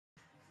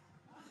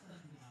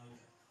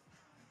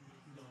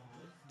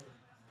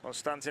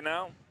Constantin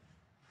now.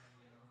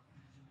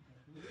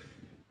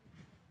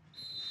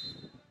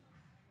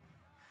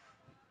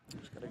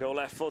 He's going to go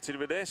left-footed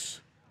with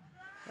this.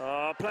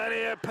 Oh,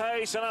 plenty of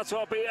pace, and that's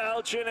what beat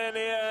Elchin in the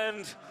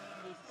end.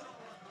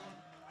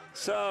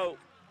 So,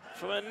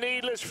 from a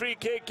needless free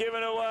kick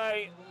given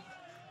away,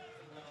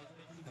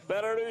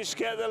 Belarus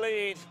get the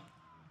lead.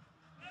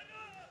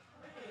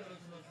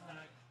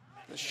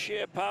 The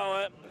sheer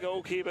power, the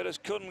goalkeeper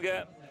just couldn't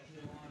get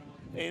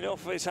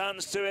enough of his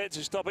hands to it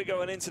to stop it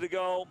going into the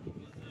goal.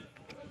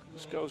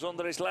 Just goes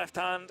under his left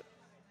hand.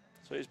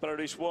 So it's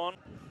Belarus 1.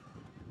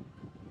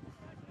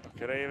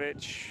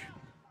 Makarevic,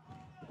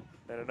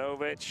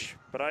 Milanovic,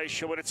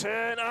 Braysha with a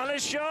turn, and a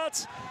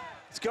shot!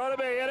 It's got to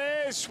be,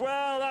 it is!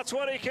 Well, that's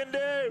what he can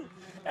do.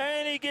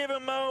 Any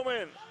given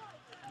moment.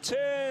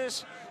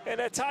 Turns in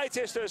the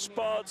tightest of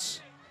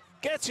spots,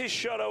 gets his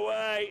shot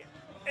away,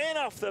 in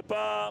off the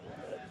bar.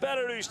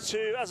 Belarus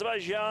 2,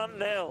 Azerbaijan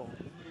 0.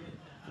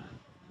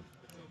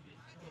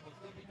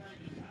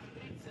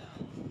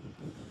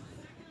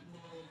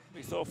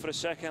 We thought for a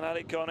second had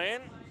it gone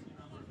in.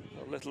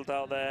 A little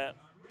doubt there,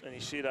 and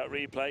you see that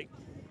replay.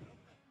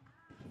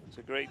 It's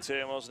a great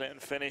turn, wasn't it,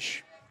 and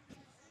finish.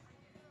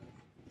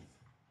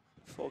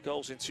 4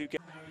 goals in 2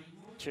 games.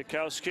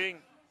 Tchaikovsky.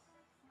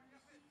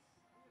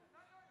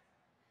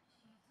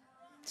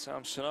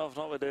 Samsonov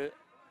not with the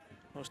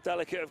most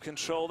delicate of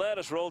control there,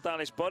 just rolled down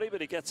his body,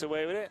 but he gets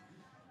away with it.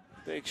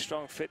 Big,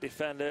 strong, fit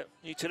defender.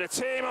 New to the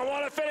team, and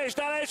what a finish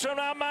that is from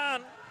that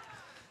man.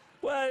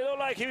 Well, it looked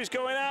like he was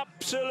going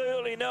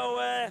absolutely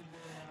nowhere.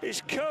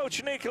 His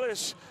coach,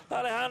 Nicholas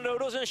Alejandro,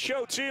 doesn't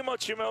show too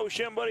much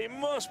emotion, but he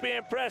must be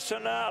impressed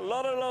on that. A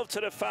lot of love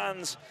to the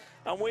fans,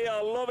 and we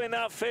are loving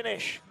that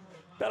finish.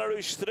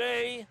 Belarus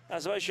 3,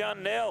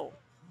 Azerbaijan 0.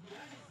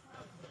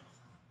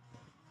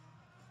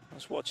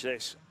 Let's watch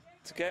this.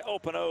 To get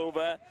up and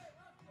over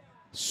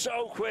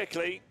so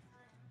quickly.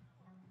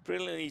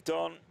 Brilliantly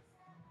done.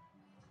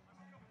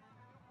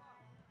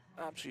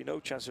 Absolutely no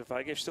chance of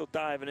Vagev. Still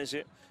diving as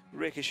it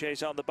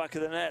ricochets out the back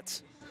of the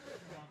net.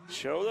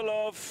 Show the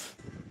love.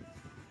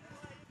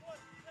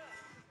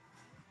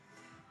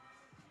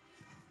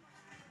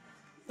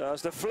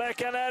 There's the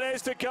flick, and that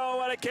is the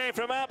goal, and it came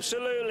from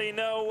absolutely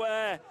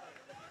nowhere.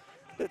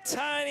 The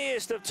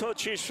tiniest of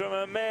touches from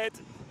a mid,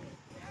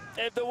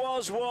 if there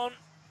was one,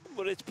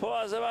 but it's put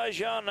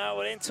Azerbaijan now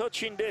within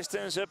touching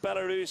distance of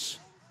Belarus.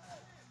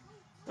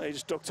 Well, he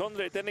just ducked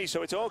under it, didn't he?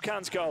 So it's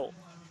Orkan's goal.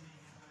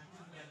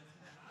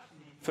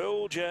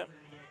 Fooled you.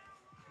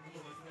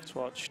 Let's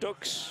watch.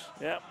 Ducks.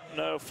 Yep,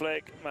 no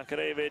flick.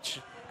 Makarevic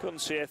couldn't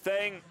see a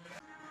thing.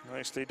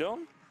 Nicely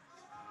done.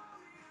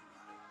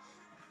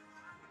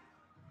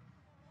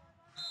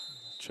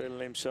 Trailing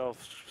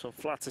himself some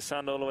flatter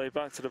sand all the way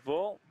back to the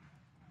ball.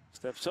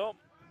 Steps up,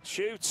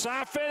 shoots,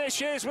 and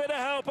finishes with the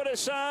help of the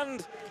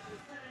sand.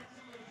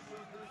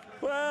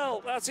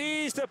 Well, that's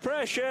eased the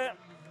pressure.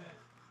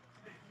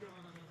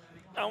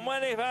 And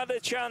when they've had the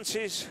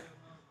chances,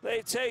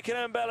 they've taken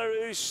them,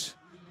 Belarus.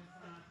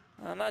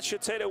 And that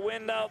should take the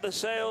wind out the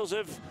sails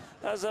of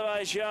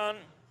Azerbaijan.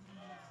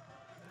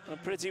 A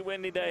pretty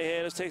windy day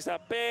here. Just takes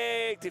that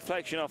big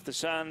deflection off the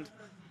sand.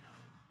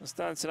 And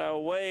stands in our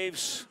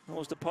waves,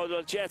 almost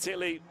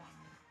apologetically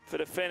for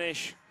the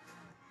finish.